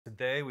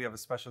Today we have a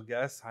special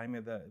guest, Jaime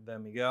de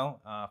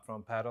Miguel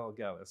from Padel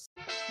Galis.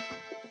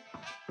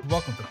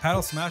 Welcome to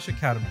Padel Smash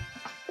Academy.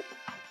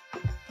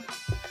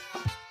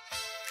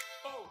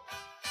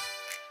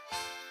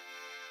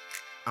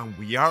 And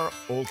we are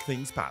all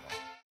things paddle.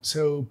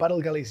 So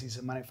Padel Galis is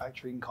a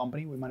manufacturing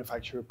company. We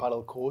manufacture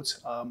paddle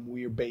courts.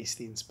 We are based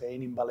in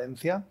Spain, in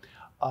Valencia.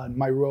 And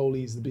my role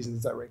is the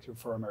business director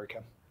for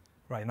America.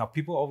 Right, now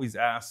people always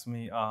ask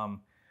me,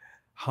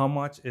 how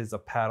much is a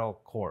paddle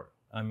court?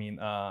 I mean,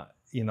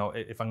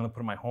 if I'm gonna put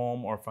in my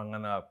home or if I'm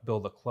gonna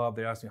build a club,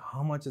 they ask me,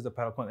 how much is a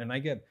paddle court?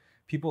 And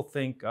people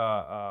think,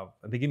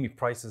 they give me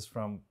prices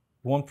from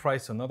one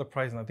price to another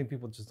price, and I think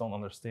people just don't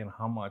understand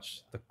how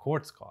much the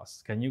courts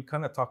cost. Can you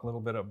kind of talk a little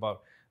bit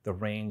about the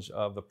range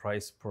of the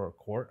price per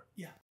court?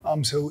 Yeah.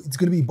 So it's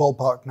going to be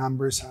ballpark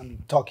numbers.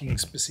 I'm talking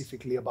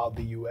specifically about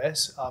the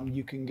US.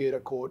 You can get a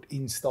court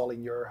installed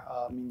in your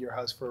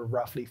house for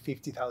roughly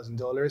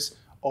 $50,000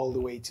 all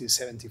the way to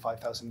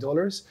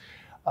 $75,000.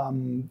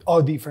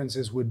 Our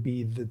differences would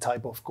be the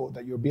type of court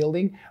that you're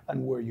building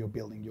and where you're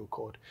building your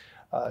court.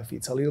 If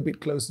it's a little bit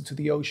closer to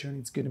the ocean,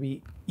 it's going to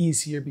be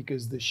easier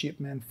because the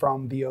shipment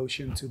from the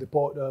ocean to the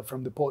port,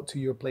 from the port to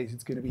your place,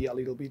 it's going to be a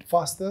little bit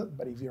faster.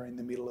 But if you're in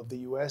the middle of the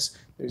US,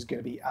 there's going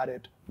to be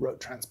added road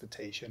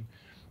transportation.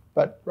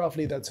 But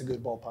roughly, that's a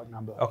good ballpark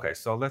number. Okay,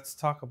 so let's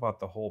talk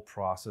about the whole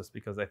process,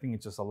 because I think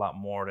it's just a lot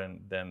more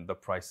than the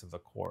price of the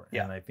court.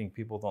 Yeah. And I think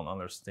people don't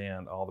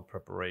understand all the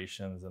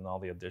preparations and all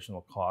the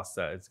additional costs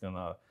that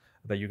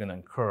you're gonna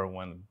incur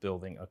when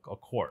building a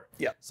court.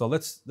 Yeah. So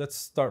let's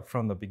start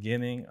from the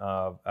beginning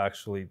of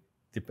actually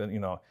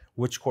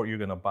which court you're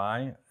gonna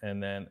buy,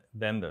 and then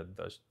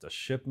the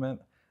shipment,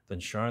 the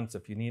insurance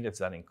if you need it, if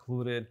that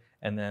included,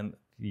 and then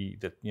the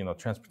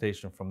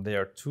transportation from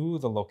there to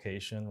the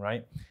location,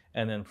 right?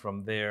 And then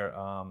from there,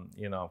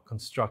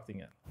 constructing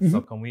it. Mm-hmm.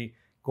 So can we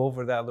go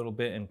over that a little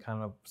bit and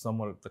kind of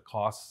somewhat of the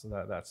costs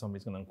that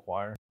somebody's going to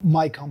inquire?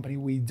 My company,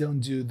 we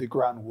don't do the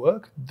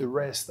groundwork. The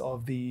rest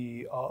of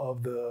the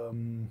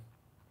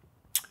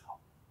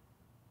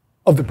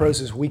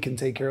process, we can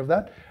take care of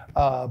that,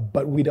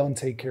 but we don't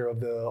take care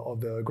of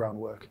the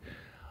groundwork.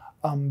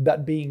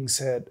 That being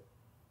said,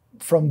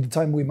 from the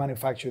time we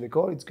manufacture the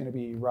court, it's going to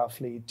be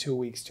roughly 2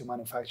 weeks to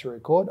manufacture a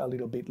court, a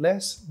little bit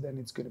less. Then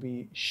it's going to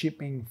be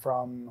shipping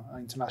from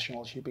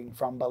international shipping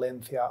from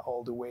Valencia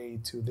all the way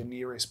to the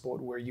nearest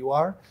port where you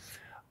are.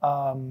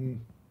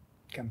 Can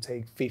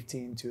take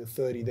 15 to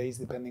 30 days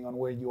depending on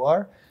where you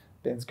are.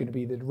 Then it's going to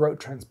be the road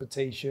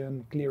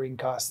transportation, clearing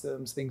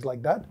customs, things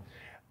like that.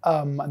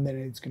 And then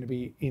it's going to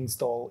be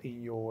installed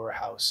in your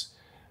house.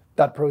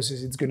 That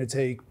process is going to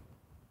take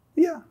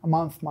a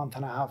month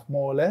and a half,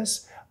 more or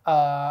less.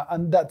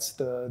 And that's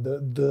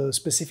the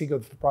specific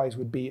of the price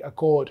would be a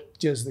court,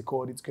 just the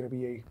court. It's going to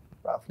be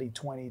roughly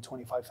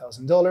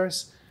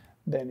 $25,000.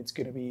 Then it's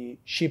going to be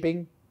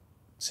shipping,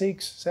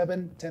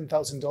 $6,000, $7,000,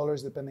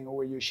 $10,000, depending on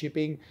where you're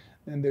shipping.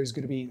 Then there's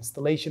going to be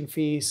installation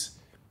fees,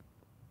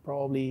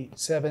 probably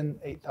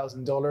 $7,000,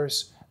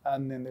 $8,000.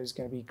 And then there's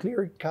going to be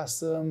clearing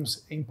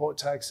customs, import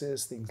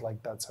taxes, things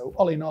like that. So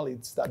all in all,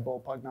 it's that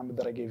ballpark number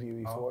that I gave you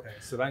before. Okay,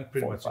 so that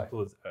pretty much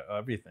includes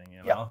everything,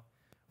 Yeah.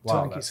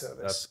 Wow, service.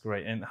 That's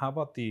great. And how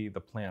about the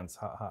plans?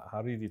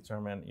 How do you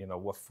determine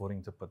what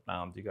footing to put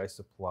down? Do you guys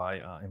supply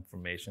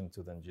information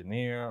to the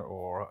engineer,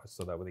 or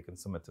so that way they can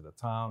submit to the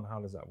town? How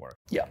does that work?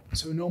 Yeah.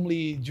 So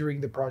normally during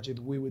the project,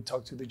 we would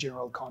talk to the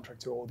general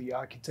contractor or the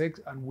architect,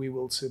 and we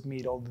will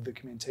submit all the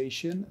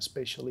documentation,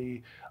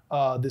 especially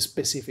the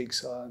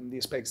specifics and the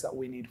specs that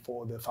we need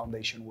for the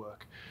foundation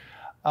work.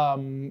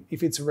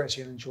 If it's a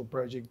residential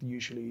project,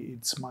 usually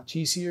it's much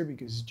easier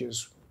because it's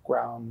just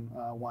ground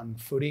one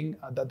footing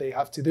that they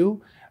have to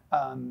do,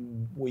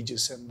 and we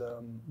just send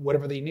them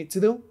whatever they need to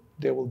do.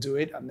 They will do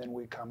it, and then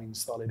we come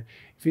install it.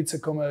 If it's a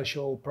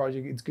commercial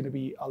project, it's going to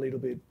be a little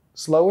bit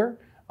slower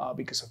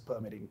because of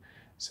permitting.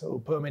 So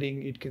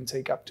permitting, it can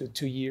take up to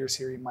 2 years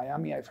here in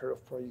Miami. I've heard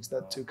of projects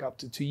that took up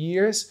to 2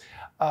 years,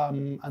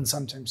 and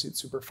sometimes it's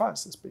super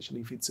fast,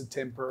 especially if it's a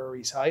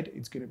temporary site.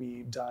 It's going to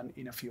be done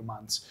in a few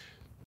months.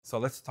 So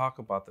let's talk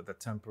about the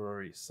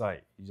temporary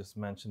site. You just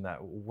mentioned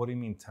that. What do you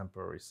mean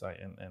temporary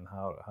site, and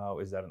how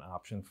is that an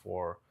option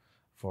for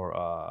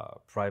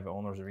private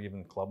owners or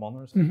even club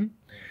owners? Mm-hmm.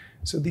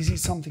 So this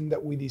is something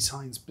that we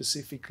designed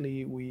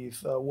specifically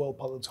with World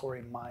Padel Tour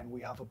in mind.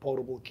 We have a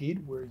portable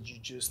kit where you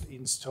just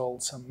install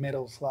some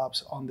metal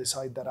slabs on the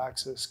side that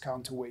acts as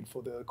counterweight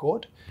for the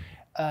court.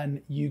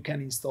 And you can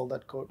install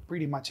that court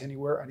pretty much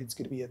anywhere, and it's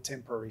going to be a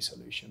temporary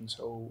solution.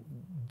 So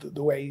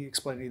the way I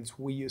explain it is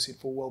we use it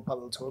for World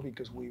Padel Tour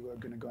because we were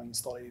going to go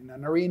install it in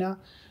an arena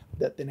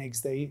that the next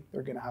day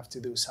they're going to have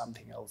to do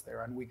something else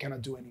there, and we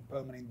cannot do any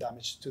permanent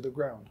damage to the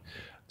ground.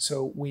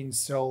 So we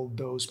installed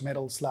those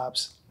metal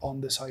slabs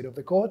on the side of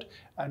the court,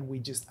 and we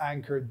just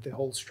anchored the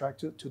whole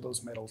structure to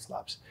those metal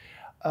slabs.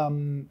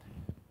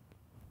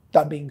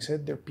 That being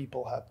said, there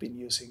people have been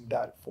using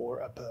that for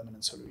a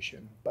permanent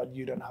solution, but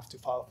you don't have to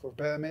file for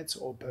permits,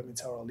 or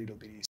permits are a little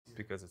bit easy.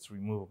 because it's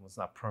removable, it's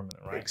not permanent,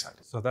 right?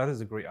 Exactly. So that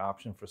is a great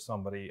option for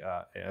somebody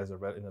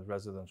in a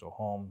residential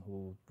home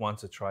who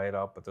wants to try it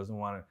out but doesn't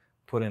want to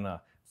put in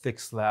a thick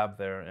slab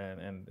there,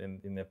 and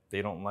if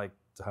they don't like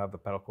to have the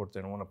paddle court,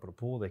 they don't want to put a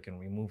pool, they can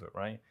remove it,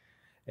 right?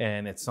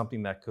 And it's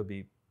something that could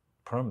be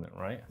permanent,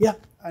 right? Yeah,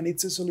 and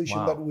it's a solution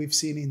Wow. that we've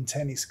seen in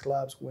tennis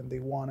clubs when they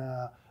want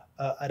to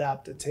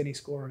adapt a tennis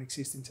court, an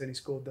existing tennis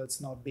court that's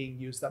not being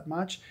used that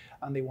much,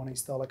 and they want to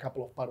install a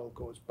couple of paddle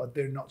courts, but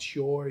they're not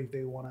sure if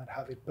they want to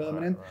have it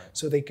permanent. Right.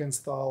 So they can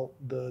install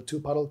the 2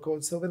 paddle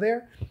courts over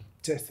there,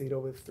 test it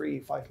over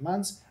 3-5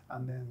 months,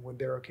 and then when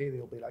they're okay,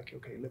 they'll be like,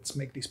 okay, let's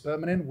make this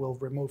permanent. We'll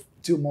remove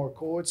 2 more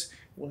courts,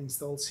 we'll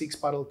install 6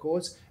 paddle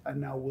courts,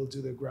 and now we'll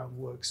do the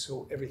groundwork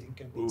so everything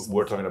can be installed.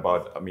 We're talking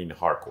about,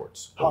 hard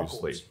courts, Hard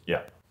obviously. courts.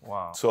 Yeah.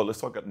 Wow. So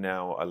let's talk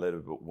now a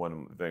little bit.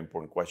 One very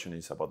important question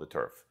is about the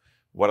turf.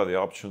 What are the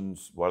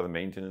options? What are the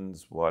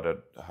maintenance?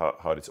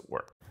 How does it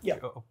work? Yeah,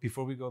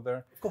 Before we go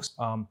there, of course.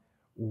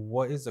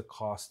 what is the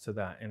cost to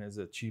that? And is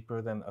it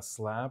cheaper than a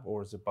slab,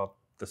 or is it about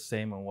the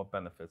same, and what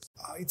benefits?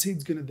 I'd say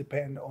it's going to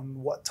depend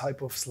on what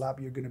type of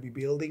slab you're going to be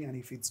building and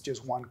if it's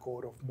just 1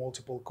 court or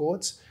multiple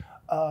courts.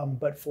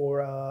 But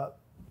for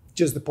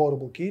just the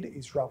portable kit,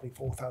 it's roughly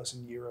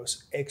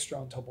 €4,000 extra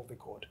on top of the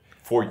court.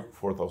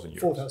 4,000 euros.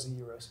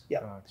 €4,000,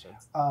 yeah. Gotcha.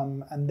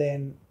 And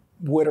then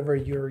whatever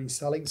you're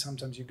installing,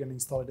 sometimes you're going to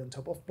install it on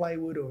top of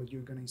plywood or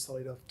you're going to install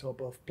it on top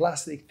of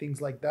plastic,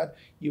 things like that.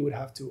 You would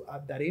have to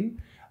add that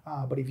in.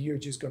 But if you're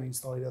just going to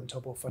install it on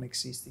top of an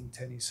existing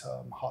tennis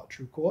hard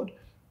true court,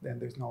 then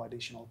there's no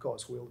additional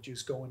cost. We'll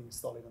just go and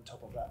install it on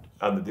top of that.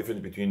 And the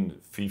difference between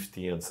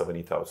 50 and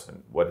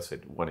 70,000, what is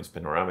it? One is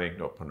panoramic,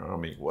 not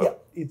panoramic? What?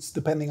 Yeah, it's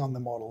depending on the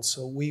model.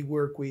 So we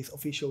work with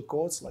official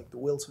courts like the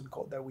Wilson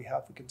court that we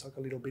have. We can talk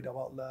a little bit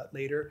about that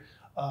later.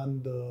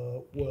 And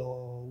the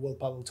World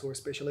Padel Tour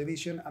Special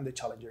Edition and the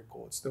Challenger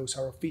courts. Those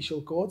are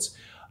official courts.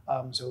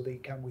 So they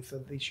come with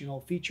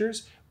additional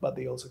features, but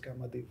they also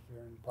come at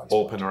different price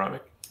All point.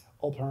 panoramic?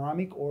 All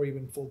panoramic or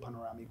even full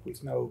panoramic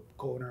with no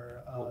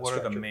corner What are the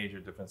structure. major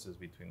differences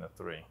between the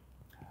 3?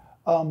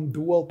 The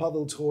World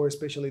Padel Tour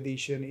Special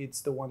Edition, it's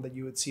the one that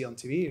you would see on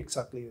TV,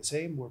 exactly the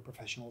same, where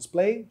professionals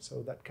play.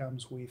 So that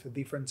comes with a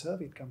different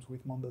turf. It comes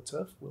with Mondo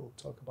turf. We'll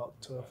talk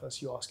about turf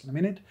as you ask in a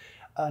minute.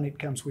 And it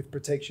comes with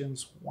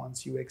protections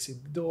once you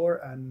exit the door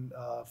and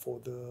for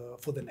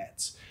the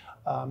nets.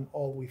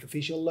 All with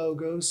official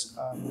logos.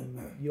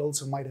 You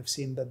also might have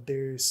seen that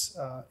there's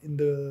in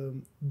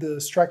the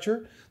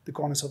structure, the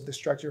corners of the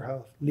structure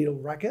have little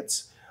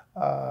rackets.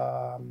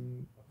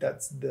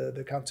 That's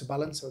the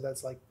counterbalance. So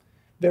that's like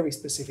very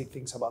specific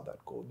things about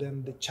that court.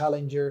 Then the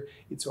Challenger,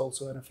 it's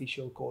also an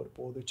official court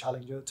for the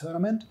Challenger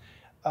tournament.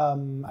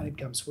 And it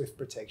comes with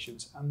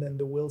protections. And then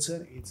the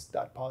Wilson, it's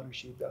that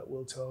partnership that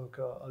we'll talk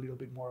a little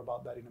bit more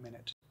about that in a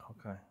minute.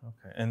 Okay.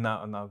 And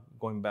now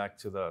going back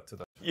to the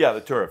Yeah,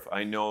 the turf.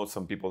 I know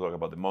some people talk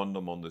about the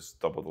Mondo. Mondo is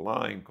top of the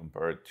line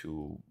compared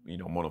to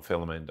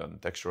monofilament and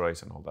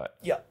texturized and all that.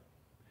 Yeah.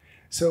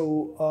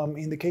 So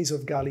in the case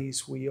of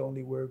Galis, we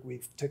only work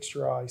with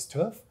texturized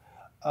turf,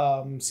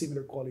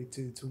 similar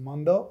quality to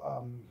Mondo.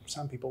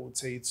 Some people would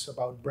say it's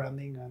about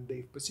branding and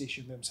they've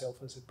positioned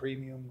themselves as a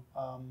premium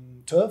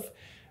turf.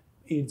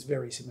 It's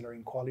very similar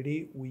in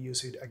quality. We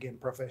use it again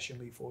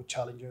professionally for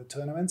challenger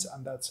tournaments,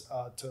 and that's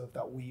a turf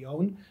that we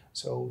own.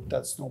 So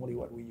that's normally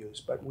what we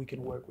use. But we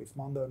can work with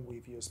Mondo, and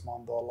we've used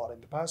Mondo a lot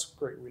in the past.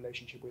 Great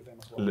relationship with them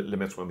as well. Let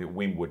me ask you the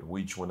Winwood.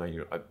 Which one are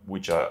you?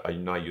 Which are you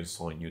now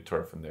installing new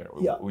turf in there?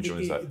 Yeah, which one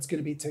is that? It's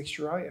going to be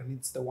Texturai, and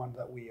it's the one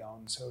that we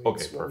own. So it's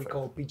Okay, what we perfect.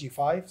 call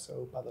PG5,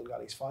 so Padel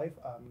Galis 5,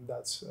 and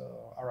that's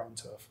our own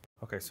turf.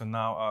 Okay, so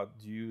now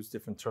do you use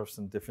different turfs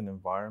in different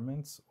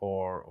environments,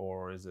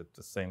 or is it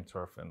the same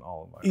turf in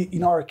all environments?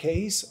 In our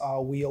case,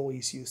 we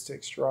always use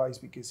texturized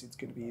because it's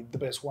going to be the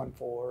best one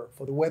for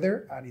the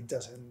weather, and it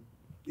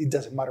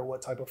doesn't matter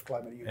what type of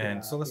climate you're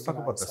And so let's talk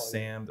about the install it.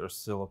 sand or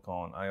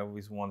silicone. I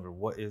always wonder,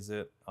 what is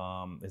it?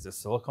 Is it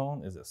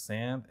silicone? Is it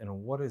sand?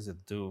 And what does it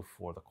do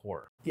for the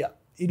court? Yeah,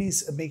 it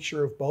is a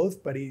mixture of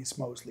both, but it is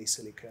mostly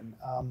silicon.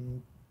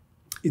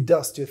 It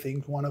does two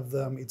things. One of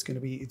them, it's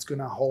going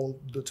to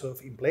hold the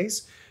turf in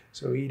place.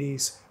 So it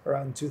is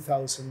around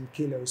 2,000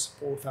 kilos,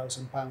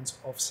 4,000 pounds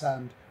of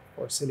sand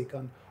or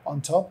silicon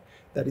on top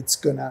that it's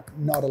going to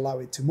not allow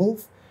it to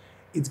move.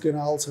 It's going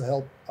to also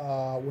help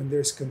when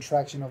there's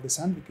contraction of the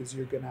sand because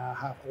you're going to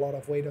have a lot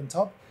of weight on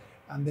top.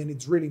 And then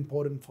it's really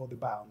important for the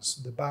bounce.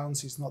 The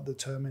bounce is not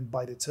determined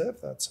by the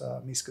turf. That's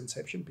a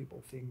misconception.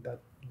 People think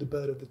that the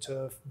better the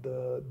turf,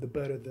 the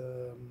better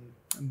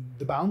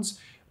the bounce,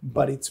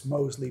 but it's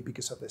mostly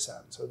because of the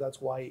sand. So that's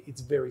why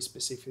it's very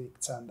specific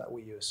sand that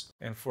we use.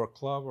 And for a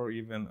club or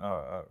even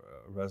a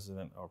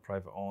resident or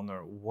private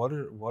owner, what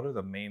are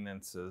the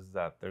maintenances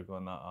that they're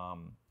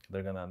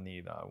gonna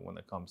need when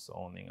it comes to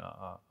owning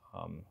a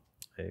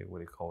what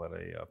do you call it,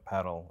 a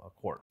paddle, a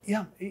court?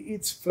 Yeah,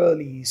 it's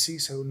fairly easy.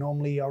 So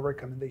normally our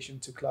recommendation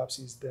to clubs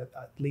is that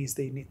at least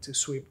they need to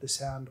sweep the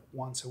sand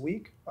once a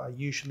week.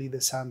 Usually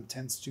the sand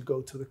tends to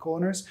go to the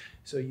corners,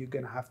 so you're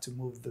gonna have to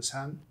move the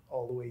sand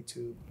all the way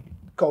to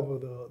cover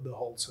the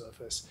whole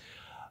surface.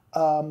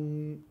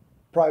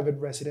 Private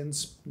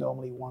residence,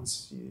 normally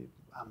once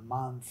a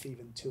month,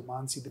 even 2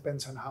 months. It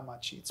depends on how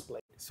much it's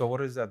played. So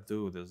what does that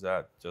do? Does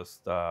that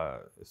just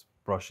is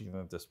brushing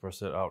and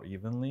disperse it out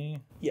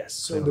evenly? Yes,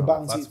 so Clean the out the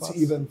bounce flat is spots?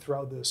 even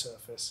throughout the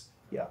surface.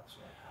 Yeah.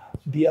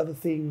 The other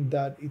thing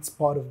that it's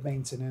part of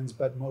maintenance,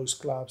 but most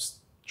clubs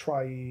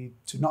try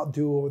to not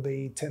do or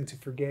they tend to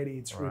forget,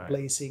 it's Right.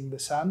 replacing the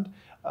sand,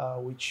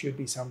 which should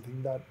be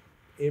something that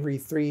every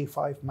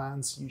 3-5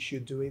 months you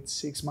should do it,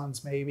 6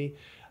 months maybe.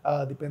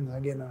 Depends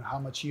again on how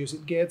much use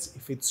it gets.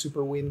 If it's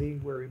super windy,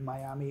 where in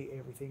Miami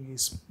everything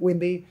is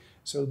windy,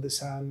 so the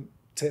sand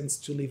tends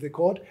to leave the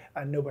court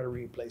and nobody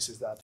replaces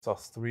that. So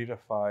 3 to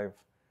 5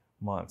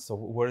 months. So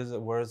where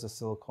does the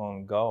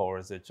silicone go, or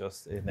is it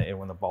just in the air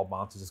when the ball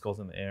bounces, it just goes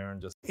in the air and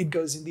just? It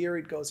goes in the air,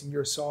 it goes in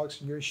your socks,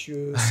 your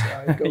shoes,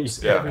 it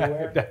goes Yeah.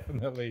 everywhere.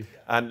 Definitely.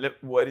 And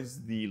what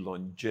is the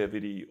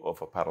longevity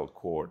of a paddle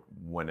court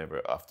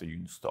whenever after you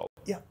install?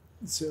 Yeah,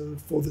 so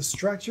for the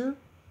structure,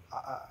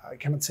 I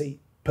cannot say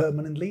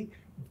permanently,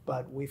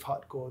 but we've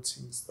had courts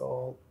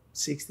installed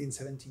 16,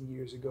 17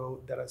 years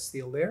ago that are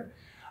still there.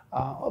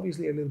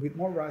 Obviously a little bit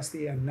more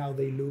rusty and now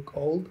they look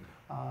old,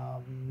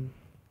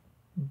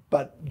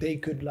 but they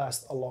could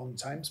last a long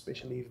time,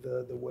 especially if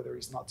the weather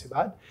is not too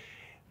bad.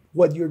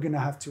 What you're gonna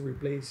have to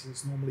replace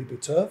is normally the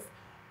turf.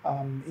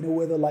 In a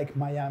weather like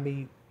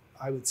Miami,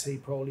 I would say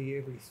probably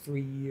every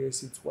 3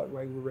 years, it's what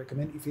I would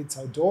recommend. If it's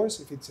outdoors,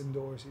 if it's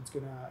indoors, it's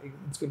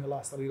gonna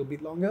last a little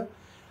bit longer.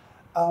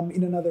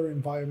 In another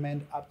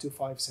environment, up to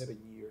 5-7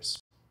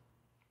 years.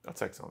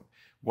 That's excellent.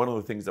 One of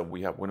the things that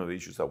we have, one of the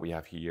issues that we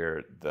have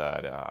here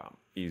that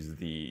is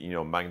the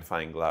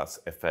magnifying glass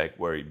effect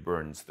where it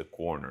burns the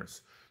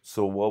corners.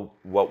 So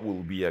what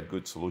will be a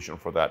good solution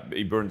for that?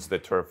 It burns the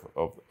turf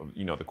of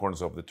the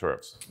corners of the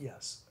turfs.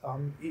 Yes,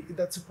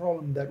 that's a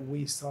problem that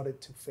we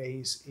started to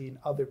face in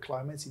other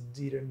climates. It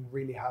didn't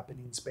really happen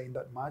in Spain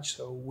that much,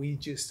 so we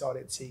just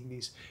started seeing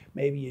this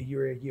maybe a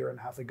year and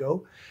a half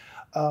ago.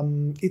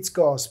 It's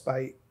caused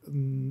by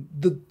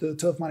the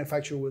turf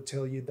manufacturer will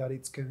tell you that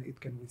it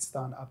can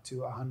withstand up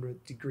to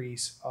 100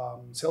 degrees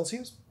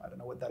Celsius. I don't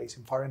know what that is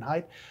in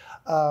Fahrenheit,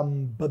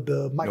 but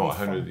the No,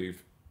 100 degrees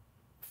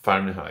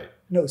Fahrenheit.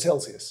 No,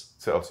 Celsius.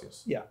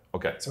 Celsius. Yeah.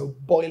 Okay. So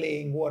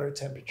boiling water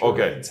temperature.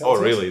 Okay. in Celsius.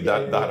 Oh, really?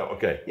 Yeah.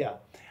 Okay. Yeah.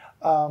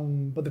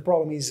 But the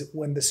problem is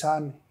when the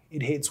sun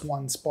it hits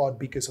one spot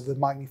because of the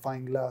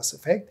magnifying glass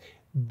effect,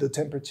 the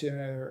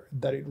temperature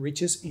that it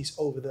reaches is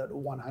over that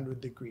 100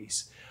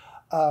 degrees.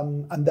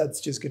 And that's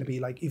just going to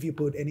be like if you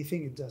put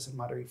anything, it doesn't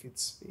matter if it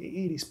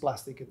is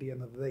plastic at the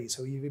end of the day.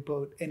 So if you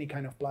put any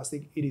kind of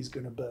plastic, it is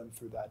going to burn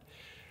through that.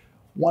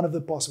 One of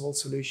the possible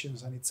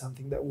solutions, and it's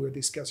something that we're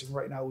discussing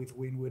right now with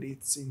Winwood,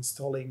 it's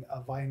installing a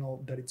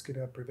vinyl that it's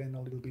going to prevent a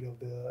little bit of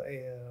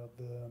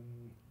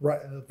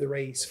the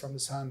rays from the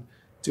sun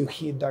to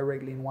hit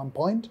directly in one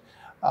point.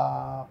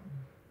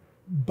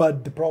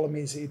 But the problem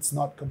is it's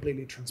not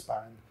completely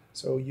transparent.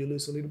 So you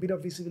lose a little bit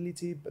of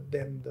visibility, but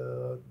then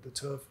the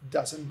turf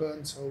doesn't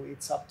burn. So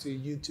it's up to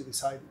you to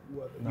decide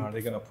whether. Now, are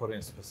they going to put it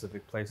in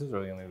specific places, or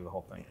are they going to do the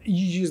whole thing?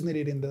 You just need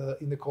it in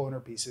the corner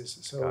pieces.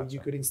 So Gotcha. you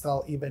could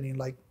install even in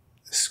like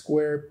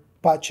square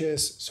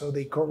patches, so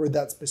they cover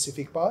that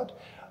specific part.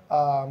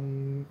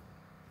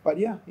 But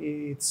yeah,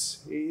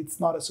 it's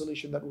not a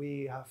solution that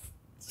we have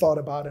thought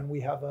about, and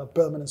we have a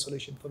permanent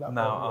solution for that.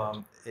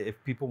 Now,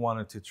 if people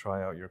wanted to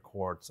try out your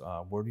courts,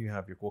 where do you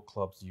have what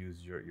clubs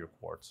use your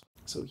courts?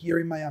 So here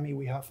in Miami,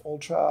 we have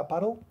Ultra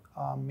Paddle.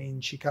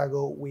 In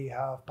Chicago, we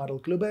have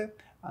Padel Clube.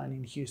 And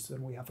in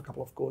Houston, we have a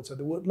couple of courts at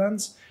the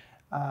Woodlands.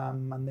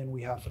 And then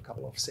we have a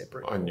couple of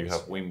separate And you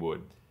courts. have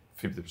Winwood,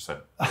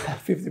 50%.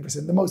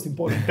 50%, the most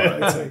important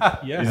part, I'd say.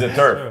 Yeah, Is the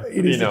turf.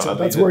 It is the turf. at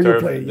That's least the where you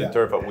turf, play, The yeah.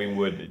 turf at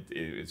Winwood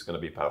it's going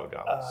to be Padel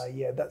Galis.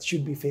 Yeah, that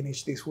should be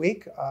finished this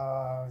week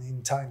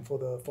in time for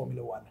the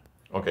Formula One.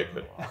 Okay,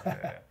 good.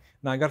 Okay.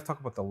 Now I got to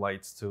talk about the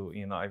lights too.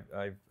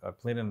 I've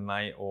played at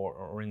night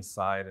or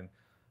inside, and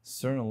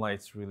certain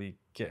lights really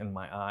get in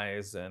my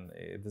eyes. And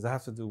does that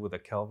have to do with the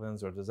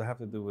kelvins, or does it have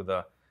to do with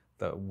the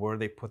where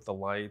they put the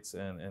lights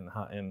and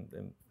how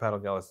and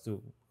Padel Galis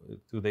do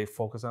they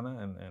focus on it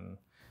and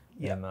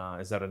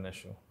is that an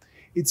issue?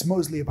 It's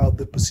mostly about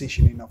the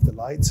positioning of the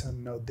lights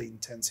and not the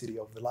intensity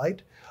of the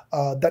light.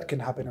 That can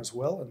happen as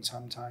well, and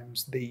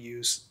sometimes they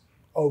use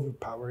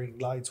overpowering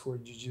lights where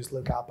you just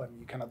look up and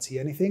you cannot see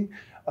anything,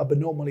 but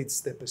normally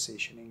it's the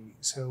positioning.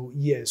 So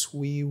yes,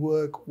 we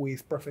work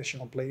with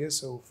professional players.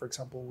 So for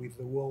example, with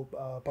the World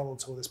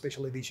Padel Tour, the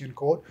special edition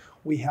court,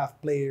 we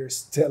have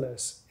players tell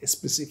us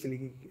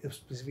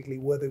specifically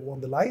where they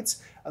want the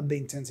lights and the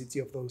intensity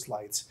of those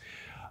lights.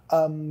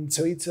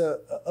 So it's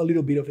a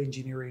little bit of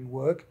engineering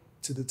work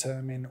to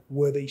determine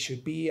where they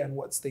should be and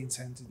what's the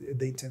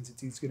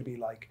intensity is going to be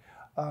like.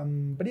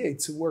 But yeah,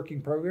 it's a work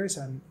in progress,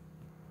 and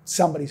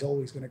somebody's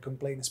always going to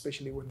complain,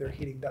 especially when they're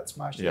hitting that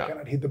smash. Yeah. They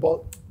cannot hit the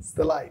ball. It's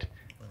the light.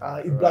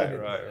 It blinded.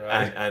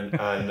 Right. And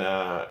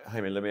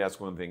Jaime, let me ask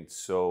one thing.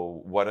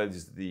 So what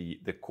is the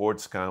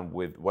courts come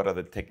with? What are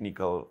the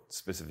technical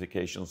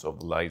specifications of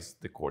the lights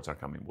the courts are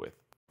coming with?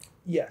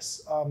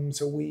 Yes.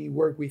 So we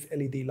work with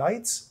LED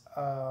lights.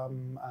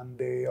 and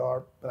they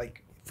are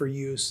like for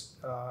use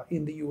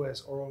in the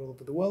US or all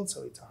over the world.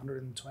 So it's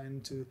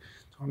 110 to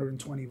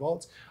 120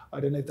 volts. I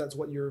don't know if that's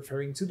what you're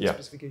referring to, the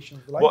specification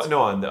of the lights. Well,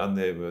 no, and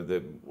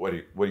the what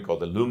do you call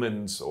the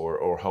lumens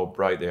or how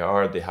bright they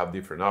are? They have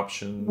different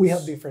options. We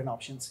have different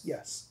options.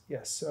 Yes.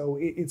 So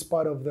it's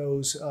part of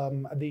those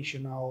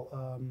additional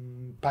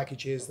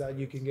packages that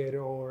you can get,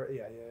 or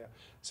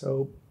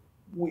So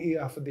we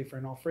have a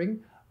different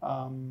offering.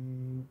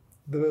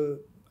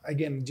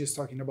 Again, just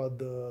talking about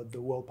the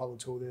World Padel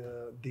Tour,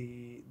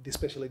 the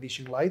special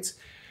edition lights.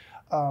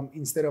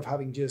 Instead of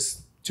having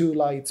just 2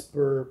 lights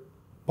per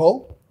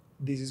pole,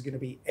 this is going to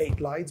be 8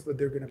 lights, but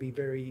they're going to be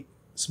very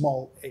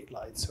small 8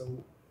 lights.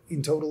 So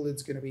in total,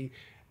 it's going to be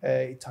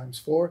 8 times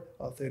 4,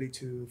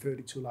 32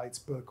 lights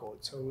per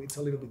court. So it's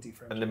a little bit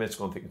different. And let me ask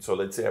one thing. So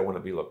let's say I want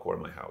to build a court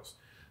in my house.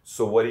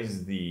 So what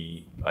is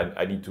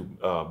I need to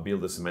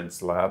build a cement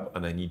slab,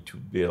 and I need to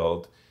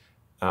build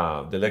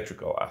the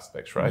electrical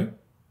aspects, right?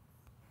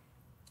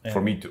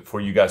 Mm-hmm.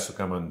 For you guys to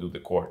come and do the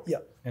court.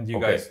 Yeah. And do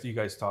you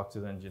guys talk to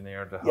the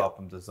engineer to help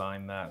them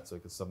design that so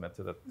you can submit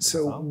to the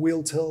So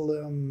we'll tell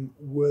them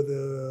where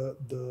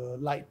the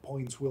light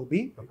points will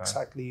be,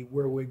 exactly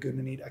where we're going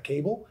to need a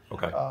cable.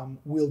 Okay.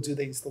 We'll do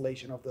the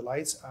installation of the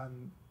lights,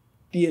 and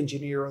the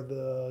engineer or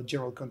the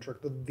general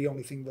contractor, the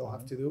only thing they'll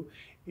have to do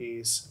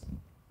is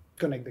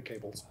connect the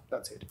cables.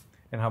 That's it.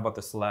 And how about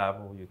the slab?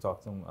 Will you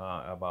talk to them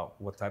about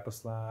what type of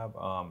slab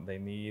they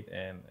need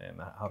and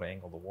how to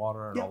angle the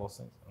water and all those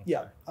things? Okay.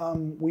 Yeah,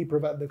 we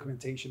provide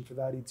documentation for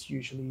that. It's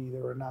usually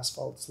either an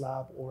asphalt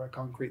slab or a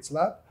concrete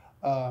slab,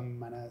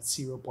 and a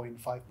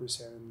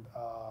 0.5%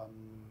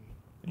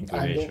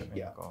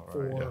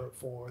 angle,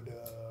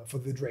 for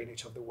the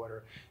drainage of the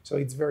water. So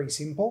it's very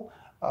simple,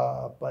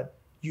 but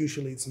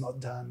usually it's not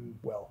done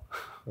well.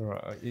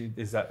 Right.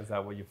 Is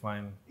that what you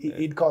find?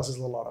 It causes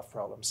a lot of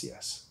problems,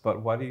 yes.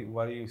 But why do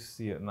you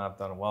see it not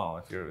done well?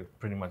 If you're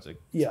pretty much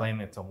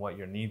explaining it to what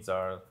your needs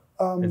are,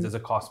 does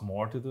it cost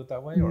more to do it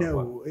that way? Or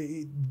no,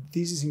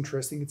 this is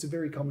interesting. It's a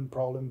very common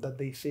problem that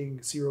they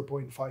think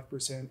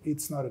 0.5%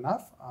 it's not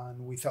enough,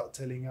 and without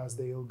telling us,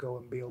 they'll go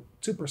and build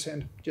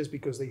 2% just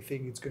because they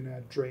think it's going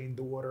to drain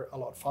the water a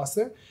lot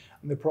faster.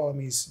 And the problem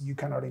is you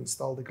cannot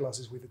install the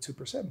glasses with the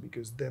 2%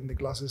 because then the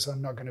glasses are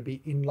not going to be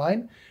in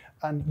line,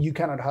 and you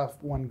cannot have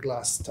one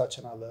glass touch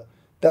another.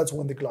 That's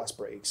when the glass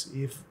breaks.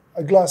 If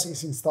a glass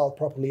is installed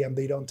properly and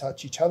they don't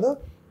touch each other,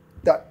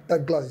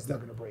 that glass is not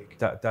going to break.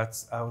 That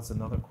was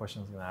another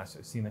question I was going to ask you.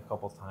 I've seen a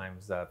couple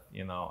times that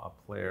a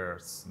player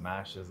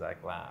smashes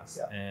that glass,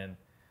 and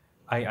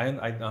I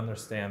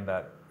understand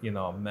that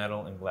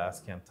metal and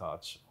glass can't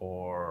touch,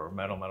 or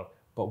metal,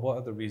 but what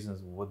other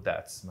reasons would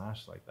that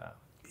smash like that?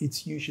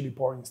 It's usually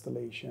poor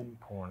installation.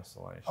 Poor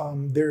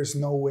installation. There's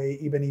no way,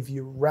 even if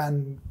you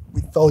ran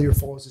with all your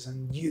forces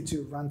and you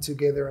two run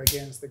together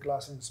against the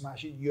glass and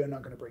smash it, you're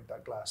not going to break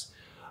that glass.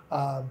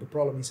 The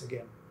problem is,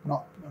 again,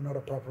 not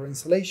a proper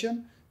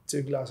installation.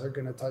 2 glasses are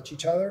going to touch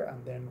each other,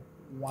 and then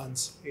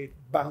once it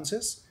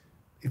bounces,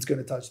 it's going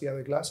to touch the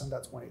other glass, and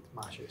that's when it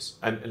mashes.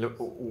 And look,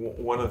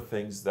 one of the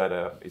things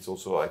that is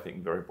also, I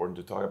think, very important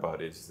to talk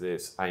about is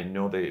this. I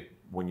know that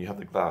when you have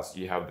the glass,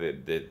 you have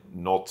the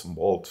nuts and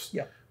bolts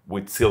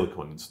with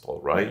silicone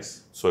installed, right?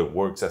 Yes. So it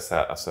works as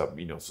a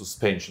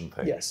suspension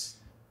thing. Yes.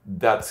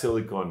 That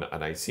silicone,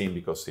 and I've seen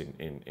because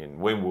in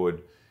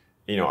Wynwood,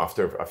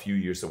 after a few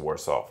years it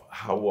wears off.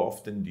 How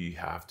often do you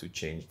have to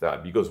change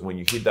that? Because when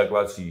you hit that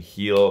glass, you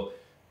hear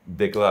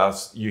the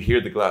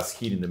glass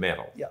hitting the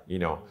metal.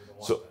 Yeah.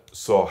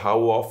 So how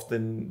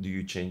often do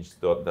you change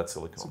that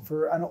silicone? So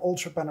for an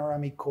ultra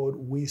panoramic coat,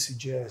 we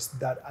suggest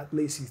that at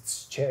least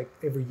it's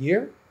checked every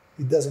year.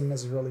 It doesn't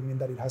necessarily mean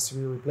that it has to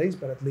be replaced,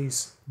 but at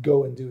least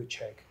go and do a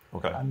check.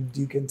 Okay. And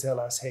you can tell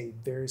us, hey,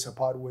 there is a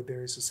part where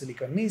there is a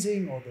silicone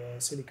missing, or the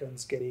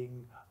silicone's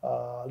getting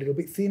a little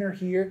bit thinner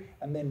here,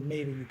 and then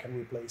maybe you can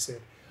replace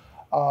it.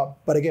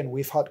 But again,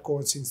 we've had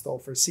courts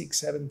installed for 6,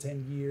 7,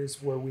 10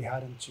 years where we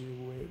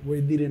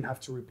didn't have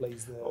to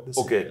replace the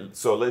silicone. Okay,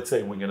 so let's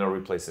say we're gonna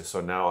replace it.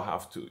 So now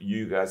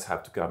you guys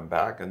have to come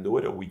back and do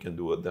it, or we can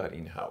do that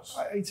in-house?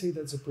 I'd say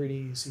that's a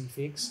pretty easy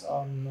fix.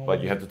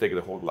 But you have to take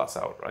the whole glass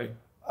out, right?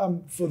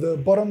 For the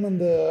bottom and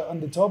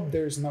the top,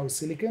 there's no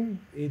silicone.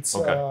 It's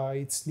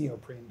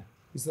neoprene.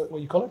 Is that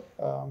what you call it?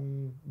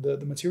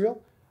 The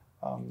material?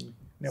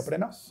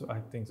 Neopreno? So I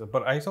think so.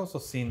 But I've also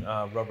seen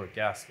rubber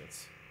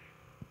gaskets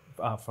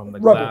from the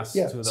glass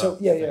to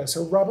the...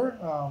 So rubber,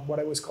 what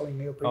I was calling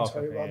neoprene,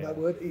 sorry about that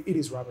word, it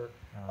is rubber.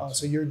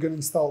 So you're going to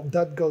install,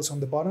 that goes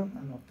on the bottom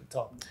and not the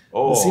top.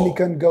 The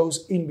silicone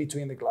goes in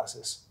between the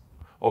glasses.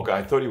 Okay,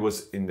 I thought it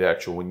was in the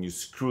actual, when you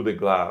screw the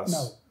glass.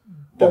 No,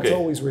 that's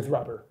always with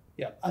rubber.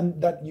 Yeah, and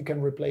that you can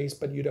replace,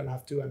 but you don't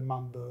have to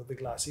unmount the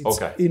glass.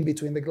 It's in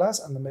between the glass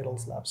and the metal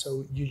slab.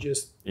 So you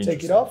just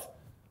take it off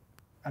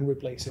and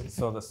replace it.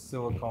 So the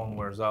silicone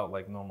wears out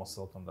like normal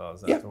silicone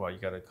does. After a while, you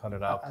got to cut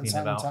it out, clean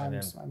it out. And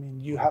then,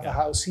 you have a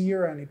house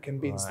here and it can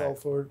be installed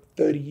for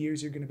 30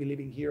 years. You're going to be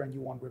living here and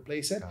you won't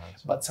replace it. Gotcha.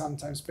 But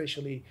sometimes,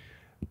 especially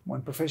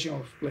when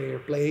professional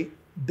players play,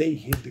 they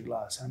hit the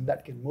glass and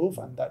that can move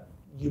and that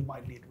you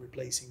might need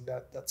replacing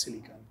that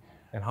silicone.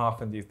 And how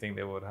often do you think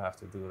they would have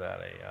to do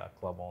that, a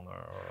club owner?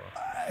 Or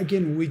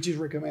Again, we just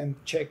recommend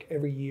check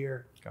every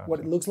year what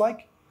it looks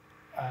like.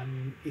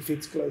 And if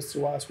it's close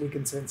to us, we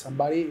can send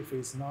somebody. If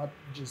it's not,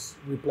 just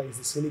replace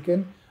the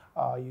silicone.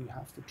 You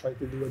have to try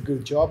to do a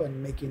good job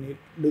and making it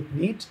look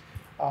neat.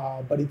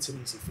 But it's an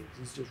easy fix.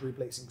 It's just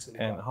replacing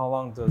silicone. And how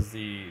long does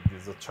the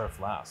turf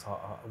last?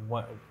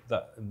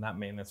 In that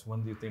maintenance,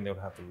 when do you think they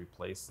would have to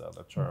replace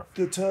the turf?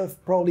 The turf,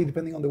 probably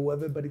depending on the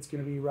weather, but it's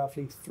going to be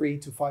roughly 3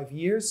 to 5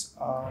 years.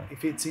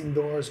 If it's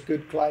indoors,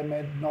 good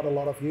climate, not a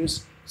lot of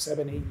use,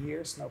 7, 8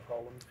 years, no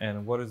problem.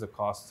 And what is the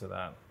cost to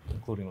that,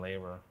 including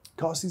labor?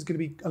 Cost is going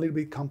to be a little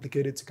bit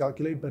complicated to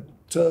calculate, but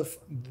the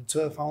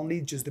turf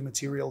only, just the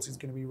materials, is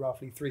going to be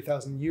roughly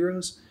 3,000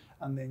 euros.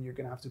 And then you're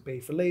going to have to pay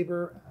for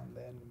labor and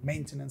then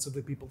maintenance of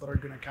the people that are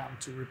going to come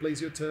to replace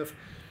your turf.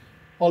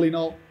 All in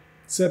all,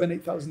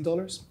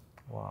 $7,000-8,000.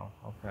 Wow.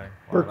 Okay.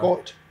 Per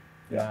court.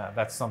 Yeah,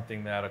 that's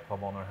something that a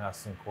club owner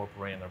has to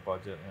incorporate in their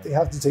budget. They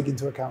have to take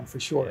into account for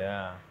sure.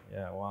 Yeah.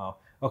 Wow.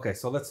 Okay,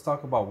 so let's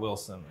talk about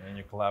Wilson and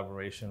your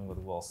collaboration with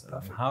Wilson.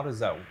 How does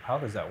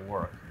that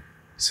work?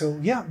 So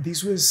yeah,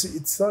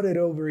 it started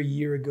over a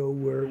year ago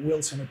where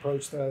Wilson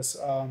approached us,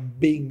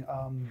 being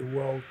the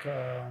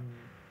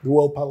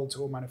world paddle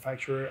tour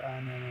manufacturer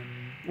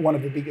and one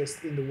of the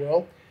biggest in the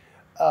world,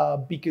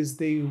 because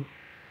they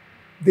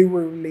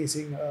were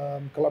releasing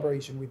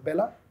collaboration with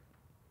Bella,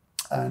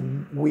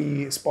 and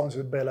we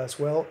sponsored Bella as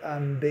well,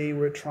 and they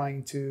were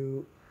trying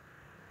to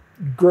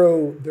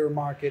grow their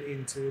market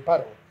into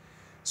paddle.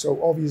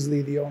 So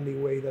obviously the only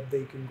way that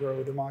they can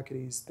grow the market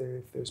is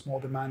if there's more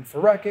demand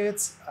for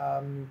rackets.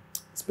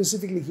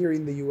 Specifically here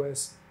in the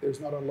US, there's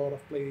not a lot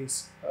of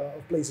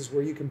places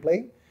where you can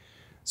play.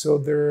 So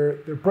their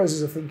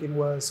process of thinking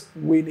was,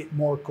 we need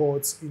more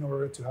courts in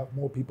order to have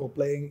more people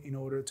playing, in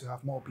order to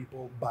have more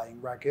people buying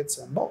rackets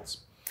and balls,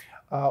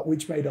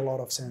 which made a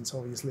lot of sense,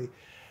 obviously.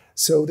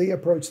 So they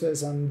approached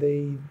us and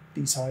they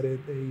decided,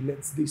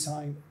 let's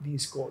design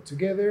this court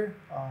together.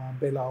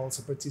 Bella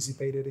also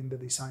participated in the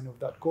design of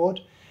that court,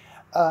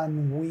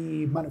 and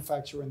we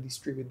manufacture and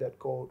distribute that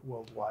court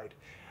worldwide.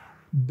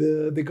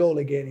 The goal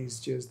again is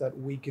just that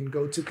we can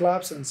go to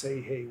clubs and say,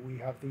 hey, we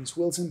have this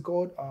Wilson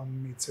court.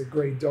 It's a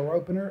great door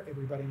opener.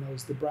 Everybody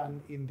knows the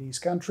brand in this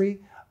country,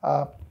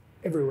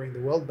 everywhere in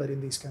the world, but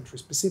in this country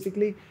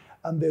specifically.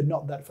 And they're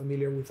not that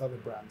familiar with other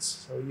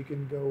brands. So you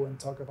can go and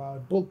talk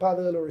about Bull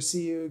Paddle or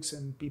Sioux,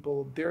 and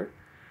people there,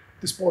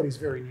 the sport is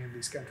very new in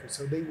this country,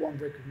 so they won't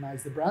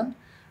recognize the brand,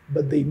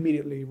 but they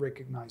immediately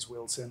recognize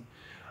Wilson.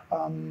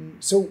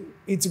 So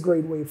it's a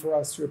great way for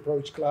us to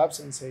approach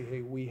clubs and say,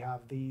 hey, we have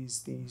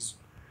these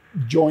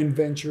joint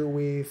venture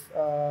with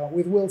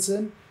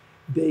Wilson.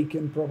 They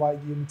can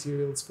provide you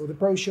materials for the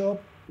pro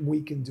shop.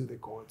 We can do the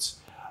courts.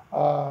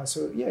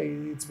 So yeah,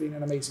 it's been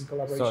an amazing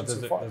collaboration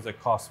so far. Does it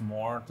cost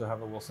more to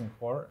have a Wilson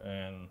court?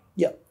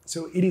 Yeah,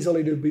 so it is a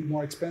little bit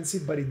more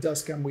expensive, but it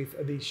does come with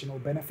additional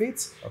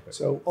benefits. Okay.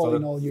 So all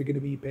in all, you're going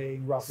to be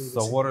paying roughly the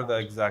same. So what are the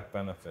exact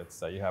benefits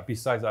that you have,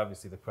 besides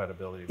obviously the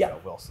credibility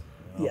of Wilson?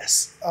 You know?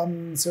 Yes,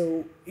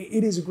 so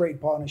it is a great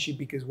partnership,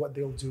 because what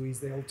they'll do is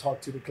they'll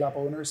talk to the club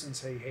owners and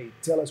say, hey,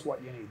 tell us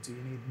what you need. Do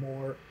you need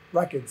more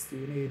rackets? Do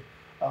you need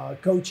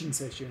coaching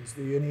sessions?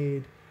 Do you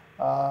need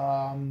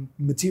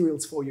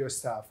materials for your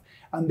staff?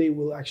 And they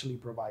will actually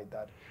provide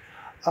that.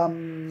 So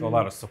a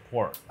lot of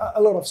support.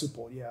 A lot of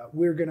support, yeah.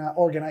 We're going to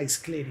organize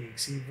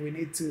clinics. If we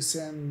need to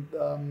send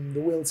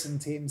the Wilson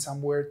team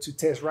somewhere to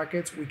test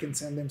rackets, we can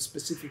send them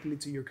specifically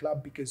to your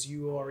club because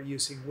you are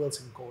using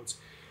Wilson courts.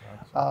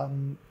 Gotcha.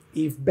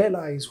 If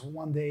Bella is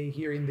one day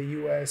here in the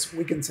US,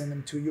 we can send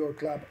them to your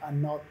club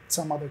and not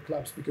some other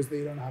clubs because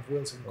they don't have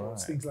Wilson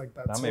courts, things like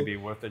that. That may be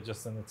worth it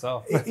just in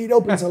itself. It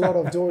opens a lot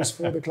of doors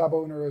for the club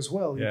owner as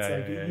well.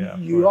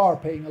 You are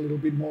paying a little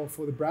bit more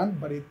for the brand,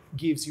 but it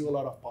gives you a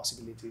lot of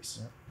possibilities.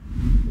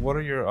 Yeah. What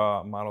are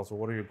your models, or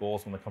what are your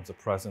goals when it comes to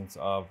presence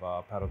of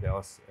Padel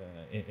Galis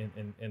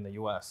in the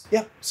US?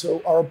 Yeah,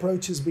 so our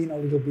approach has been a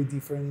little bit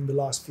different in the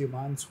last few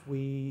months.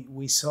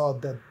 We saw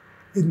that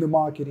in the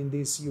market, in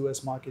this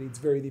US market, it's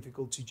very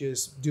difficult to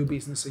just do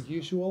business as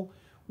usual,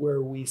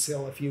 where we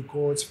sell a few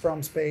courts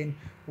from Spain,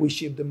 we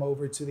ship them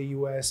over to the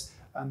US,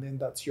 and then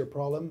that's your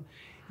problem.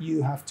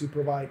 You have to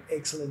provide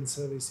excellent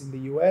service in the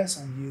US,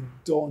 and you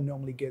don't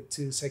normally get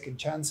 2 second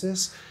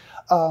chances.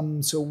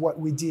 So what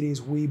we did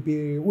is we're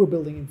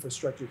building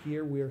infrastructure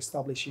here. We're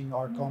establishing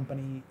our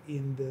company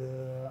in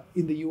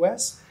the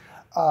US.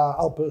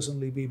 I'll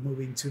personally be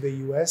moving to the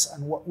US,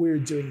 and what we're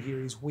doing here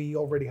is we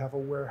already have a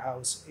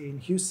warehouse in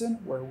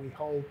Houston where we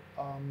hold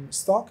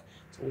stock.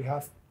 So we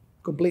have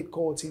complete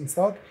courts in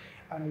stock,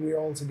 and we're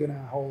also going to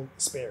hold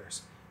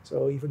spares.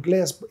 So if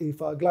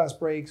a glass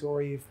breaks,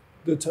 or if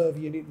the turf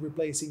you need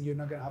replacing, you're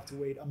not going to have to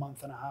wait a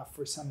month and a half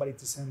for somebody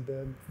to send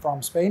them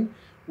from Spain.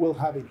 We'll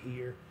have it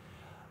here.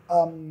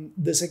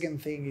 The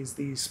second thing is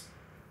this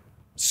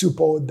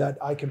support that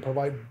I can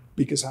provide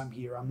because I'm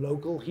here. I'm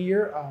local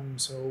here.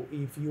 So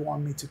if you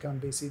want me to come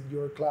visit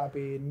your club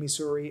in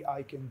Missouri,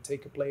 I can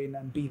take a plane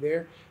and be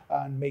there,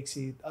 and makes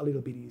it a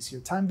little bit easier.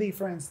 Time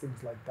difference,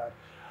 things like that.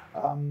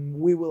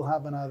 We will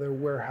have another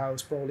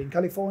warehouse probably in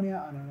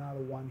California and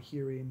another one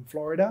here in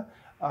Florida.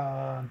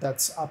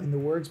 That's up in the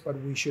works, but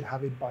we should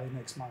have it by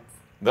next month.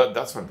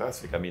 That's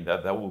fantastic. I mean,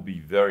 that will be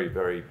very,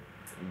 very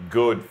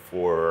good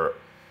for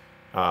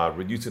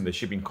reducing the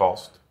shipping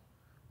cost.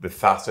 The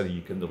faster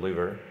you can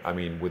deliver, I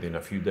mean, within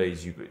a few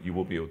days, you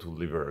will be able to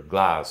deliver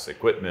glass,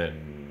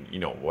 equipment,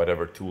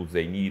 whatever tools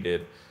they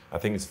needed. I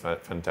think it's a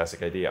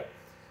fantastic idea.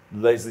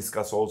 Let's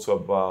discuss also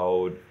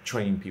about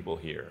training people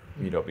here,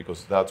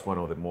 because that's one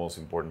of the most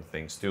important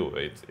things too.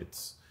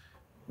 It's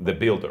the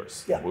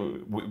builders. Yeah.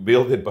 We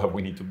build it, but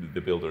we need to be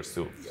the builders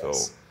too.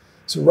 Yes.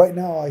 So right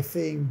now, I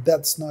think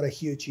that's not a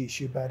huge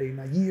issue, but in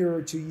a year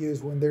or 2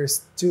 years, when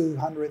there's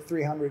 200,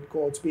 300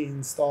 courts being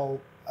installed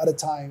at a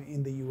time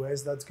in the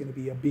US, that's going to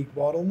be a big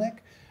bottleneck.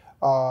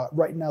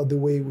 Right now, the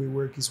way we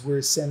work is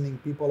we're sending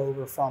people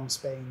over from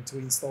Spain to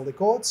install the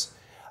courts.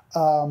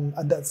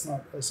 And that's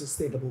not a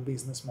sustainable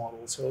business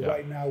model. So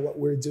right now, what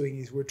we're doing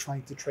is we're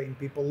trying to train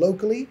people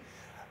locally.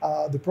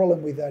 The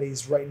problem with that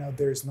is right now,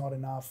 there's not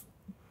enough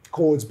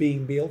courts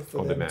being built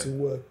for them to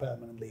work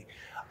permanently.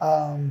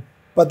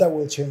 But that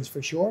will change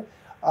for sure.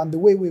 And the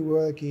way we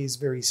work is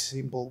very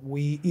simple.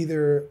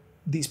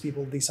 These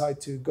people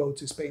decide to go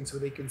to Spain so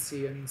they can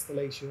see an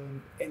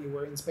installation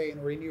anywhere in Spain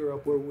or in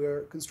Europe where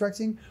we're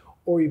constructing,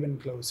 or even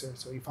closer.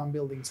 So if I'm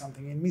building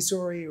something in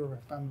Missouri or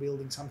if I'm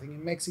building something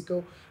in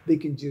Mexico, they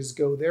can just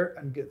go there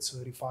and get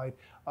certified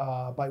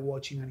by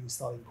watching and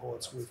installing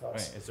courts with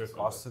us. Right. Is there a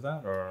cost to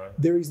that? Or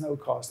there is no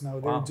cost. No,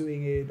 they're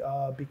doing it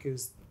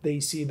because they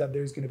see that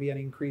there's going to be an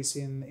increase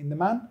in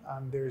demand,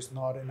 and there's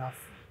not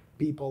enough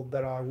people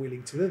that are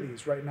willing to do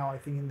this. Right now, I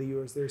think in the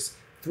US, there's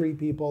 3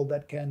 people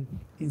that can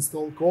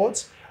install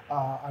courts,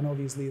 and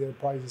obviously their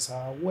prices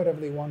are whatever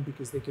they want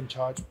because they can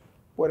charge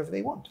whatever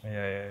they want.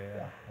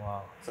 Yeah.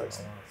 Wow.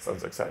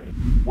 Sounds exciting.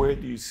 Where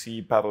do you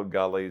see Padel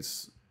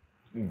Galis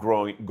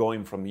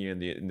going from here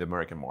in the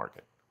American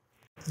market?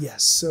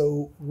 Yes,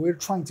 so we're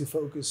trying to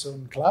focus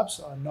on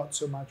clubs, not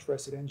so much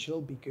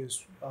residential,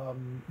 because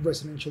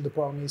residential, the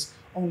problem is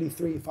only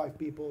 3-5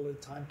 people at a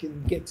time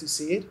can get to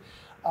see it.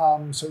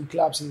 So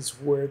clubs is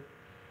where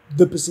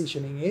the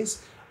positioning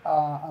is,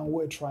 and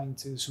we're trying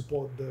to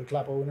support the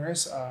club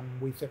owners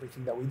with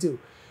everything that we do.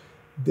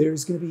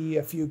 There's going to be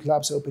a few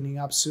clubs opening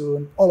up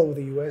soon all over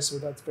the US, so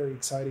that's very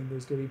exciting.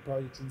 There's going to be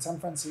projects in San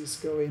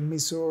Francisco, in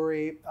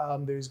Missouri,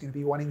 there's going to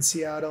be one in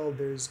Seattle,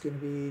 there's going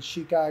to be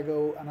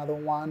Chicago, another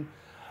one.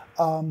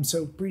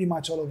 So pretty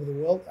much all over the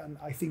world. And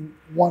I think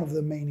one of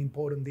the main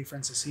important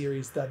differences here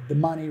is that the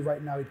money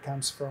right now, it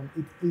comes from,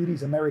 it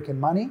is American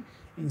money,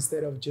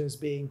 instead of just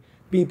being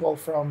people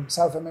from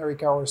South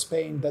America or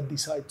Spain that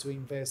decide to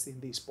invest in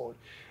this sport.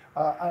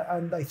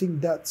 And I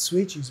think that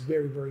switch is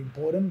very, very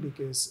important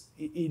because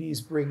it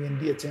is bringing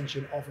the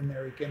attention of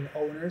American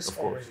owners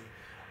already.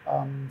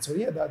 So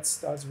yeah,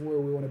 that's where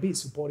we want to be,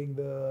 supporting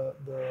the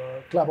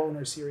club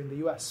owners here in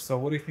the US. So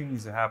what do you think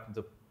needs to happen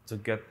to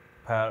get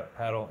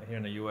paddle here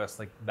in the US,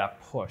 like that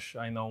push?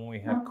 I know when we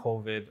had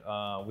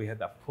COVID, we had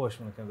that push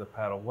when it comes to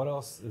paddle. What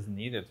else is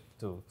needed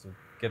to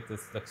get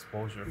this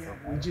exposure?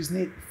 We just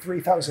need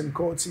 3,000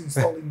 courts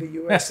installed in the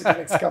US in the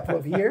next couple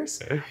of years.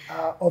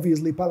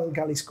 Obviously, Padel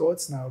Galis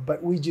courts now,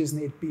 but we just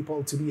need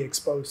people to be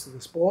exposed to the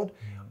sport,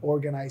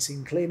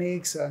 organizing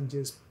clinics, and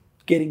just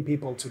getting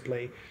people to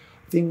play.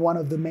 I think one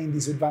of the main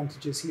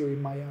disadvantages here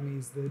in Miami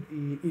is that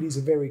it is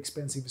a very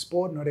expensive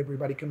sport. Not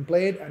everybody can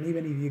play it, and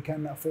even if you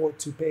can afford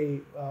to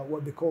pay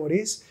what the court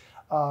is,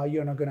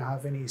 you're not going to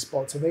have any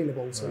spots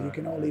available. So you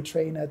can only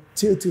train at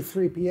 2 to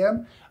 3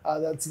 p.m.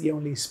 That's the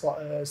only slot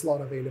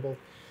available.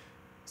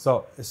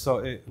 So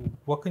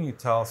what can you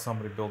tell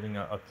somebody building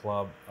a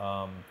club,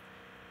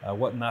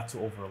 what not to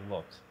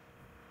overlook,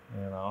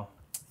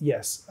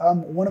 Yes,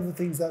 one of the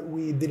things that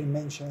we didn't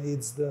mention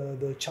is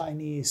the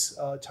Chinese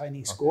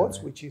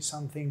courts, which is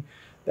something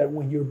that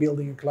when you're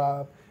building a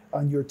club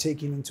and you're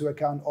taking into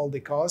account all the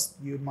costs,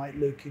 you might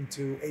look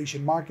into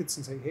Asian markets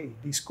and say, hey,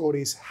 this court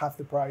is half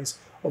the price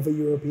of a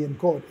European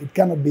court. It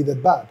cannot be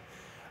that bad.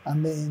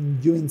 And then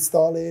you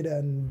install it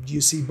and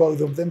you see both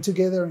of them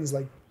together and it's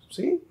like,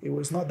 see, it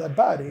was not that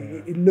bad.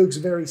 It looks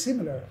very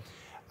similar.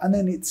 And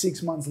then it's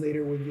 6 months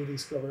later when you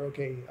discover,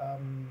 okay,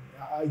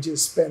 I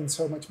just spent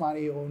so much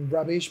money on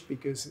rubbish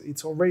because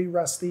it's already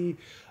rusty,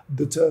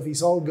 the turf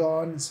is all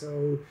gone,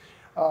 so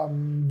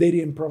they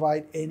didn't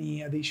provide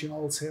any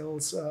additional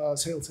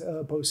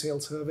post-sale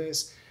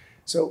service.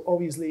 So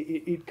obviously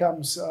it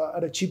comes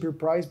at a cheaper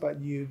price, but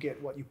you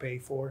get what you pay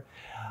for.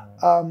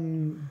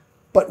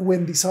 But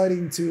when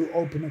deciding to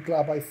open a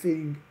club, I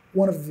think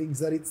one of the things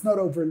that it's not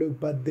overlooked,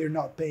 but they're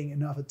not paying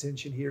enough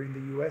attention here in the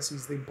US,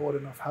 is the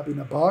importance of having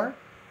a bar.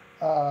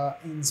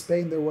 In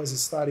Spain, there was a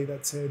study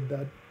that said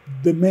that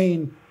the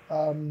main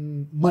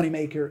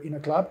moneymaker in a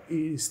club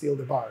is still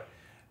the bar,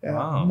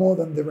 more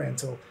than the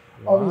rental.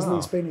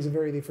 Obviously, Spain is a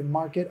very different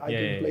market. I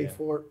can play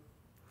for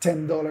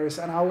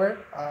 $10 an hour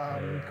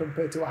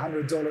compared to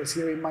 $100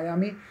 here in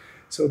Miami.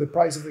 So the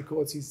price of the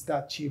courts is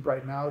that cheap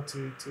right now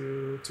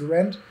to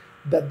rent,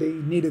 that they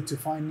needed to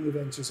find new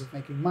ventures of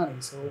making money.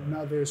 So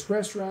now there's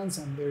restaurants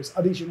and there's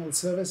additional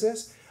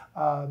services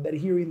that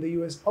here in the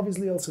US,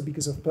 obviously also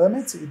because of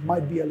permits, it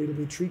might be a little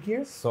bit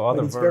trickier. So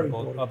other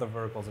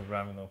verticals of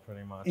revenue,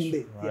 pretty much.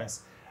 Indeed, right?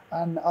 yes.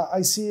 And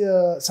I see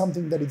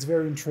something that is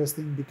very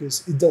interesting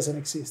because it doesn't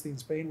exist in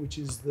Spain, which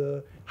is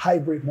the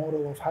hybrid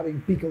model of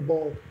having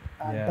pickleball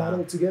and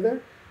paddle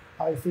together.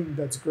 I think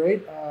that's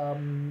great.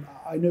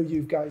 I know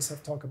you guys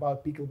have talked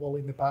about pickleball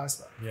in the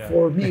past. Yeah.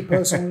 For me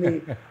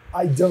personally,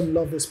 I don't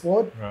love the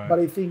sport, right. but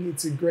I think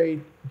it's a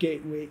great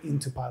gateway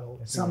into paddle.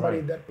 Somebody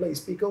that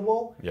plays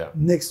pickleball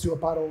next to a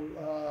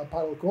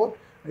paddle court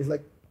is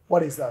like,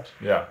 what is that?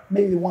 Yeah.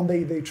 Maybe one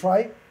day they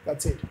try,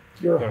 that's it.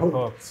 You're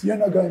hooked. You're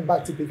not going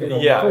back to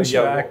pickleball. Yeah,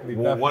 exactly.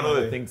 Well, one of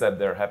the things that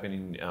they're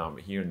happening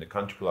here in the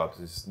country clubs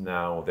is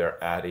now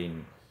they're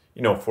adding,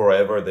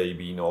 forever they've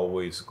been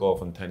always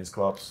golf and tennis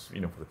clubs,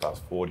 for the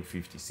past 40,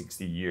 50,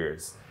 60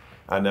 years.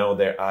 And now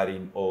they're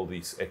adding all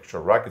these extra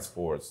racket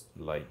sports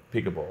like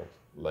pickleball,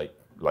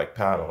 like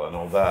paddle and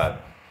all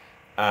that.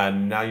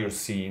 And now you're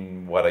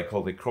seeing what I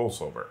call the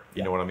crossover.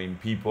 You know what I mean?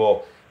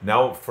 People,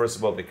 now, first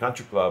of all, the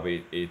country club,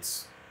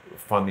 it's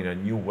finding a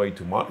new way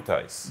to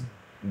monetize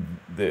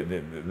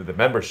the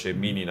membership,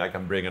 meaning I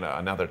can bring in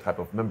another type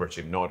of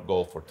membership, not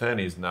golf or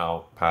tennis,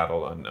 now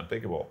paddle and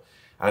pickleball.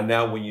 And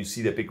now when you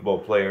see the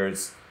pickleball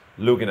players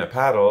looking at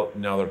paddle,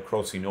 now they're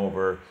crossing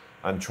over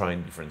and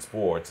trying different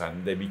sports,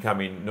 and they're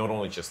becoming not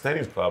only just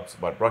tennis clubs,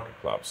 but racket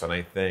clubs. And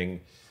I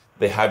think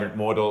the hybrid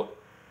model,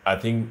 I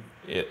think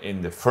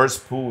in the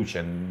first push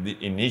and the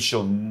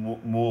initial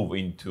move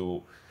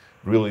into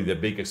really the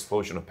big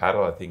explosion of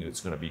paddle, I think it's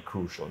going to be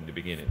crucial in the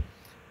beginning.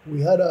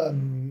 We had a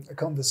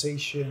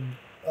conversation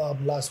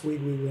last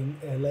week. We were in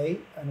LA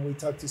and we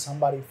talked to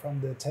somebody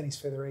from the Tennis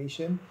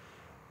Federation,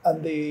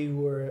 and they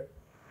were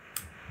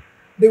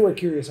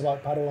curious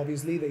about paddle.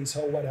 Obviously, they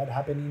saw what had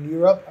happened in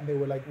Europe, and they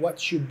were like, "What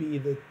should be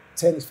the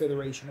Tennis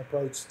Federation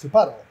approach to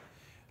paddle?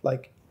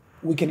 Like,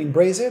 we can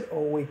embrace it,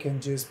 or we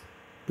can just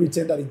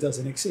pretend that it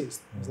doesn't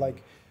exist." It's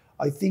like,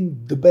 I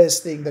think the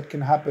best thing that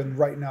can happen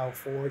right now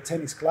for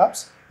tennis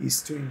clubs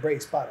is to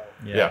embrace paddle.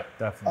 Yeah,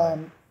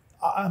 definitely.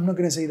 I'm not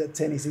going to say that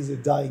tennis is a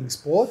dying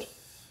sport.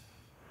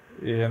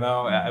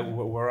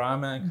 Where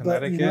I'm at in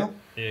Connecticut,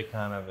 it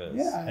kind of is.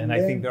 Yeah, and I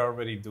think they're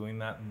already doing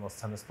that in most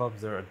tennis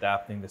clubs. They're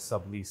adapting the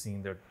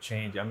subleasing, they're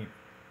changing. I mean,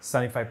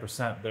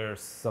 75% they're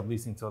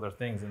subleasing to other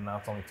things, and now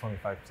it's only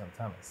 25%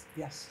 tennis.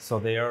 Yes. So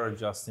they are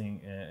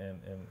adjusting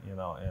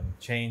and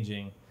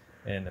changing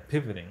and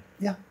pivoting.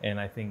 Yeah. And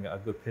I think a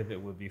good pivot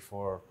would be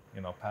for,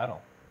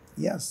 paddle.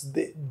 Yes,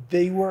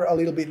 they were a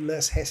little bit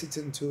less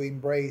hesitant to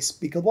embrace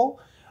pickleball,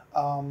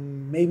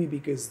 maybe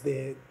because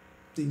the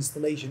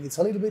installation, it's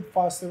a little bit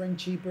faster and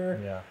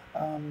cheaper,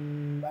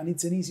 and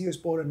it's an easier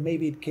sport, and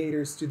maybe it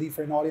caters to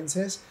different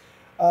audiences.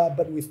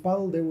 But with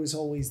paddle, there was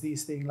always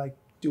this thing like,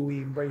 do we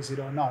embrace it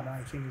or not? And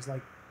I think it's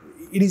like,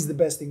 it is the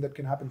best thing that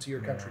can happen to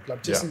your country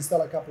club. Just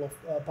install a couple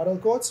of paddle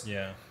courts.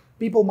 Yeah.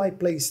 People might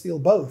play still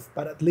both,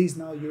 but at least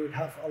now you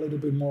have a little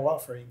bit more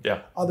offering.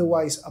 Yeah.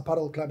 Otherwise, a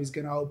paddle club is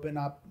going to open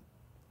up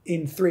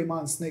in 3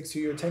 months next to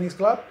your tennis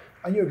club,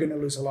 and you're going to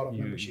lose a lot of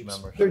memberships.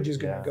 They're just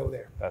going to go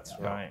there. That's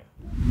right.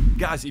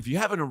 Guys, if you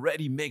haven't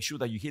already, make sure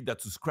that you hit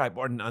that subscribe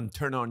button and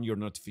turn on your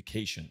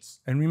notifications.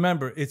 And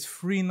remember, it's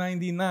free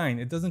 $99.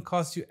 It doesn't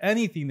cost you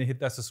anything to hit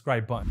that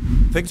subscribe button.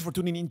 Thanks for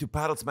tuning in to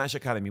Paddle Smash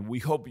Academy. We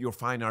hope you'll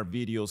find our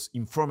videos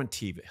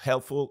informative,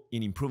 helpful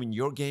in improving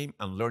your game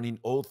and learning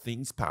all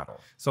things paddle.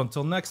 So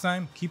until next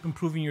time, keep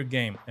improving your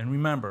game. And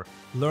remember,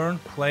 learn,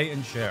 play,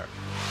 and share.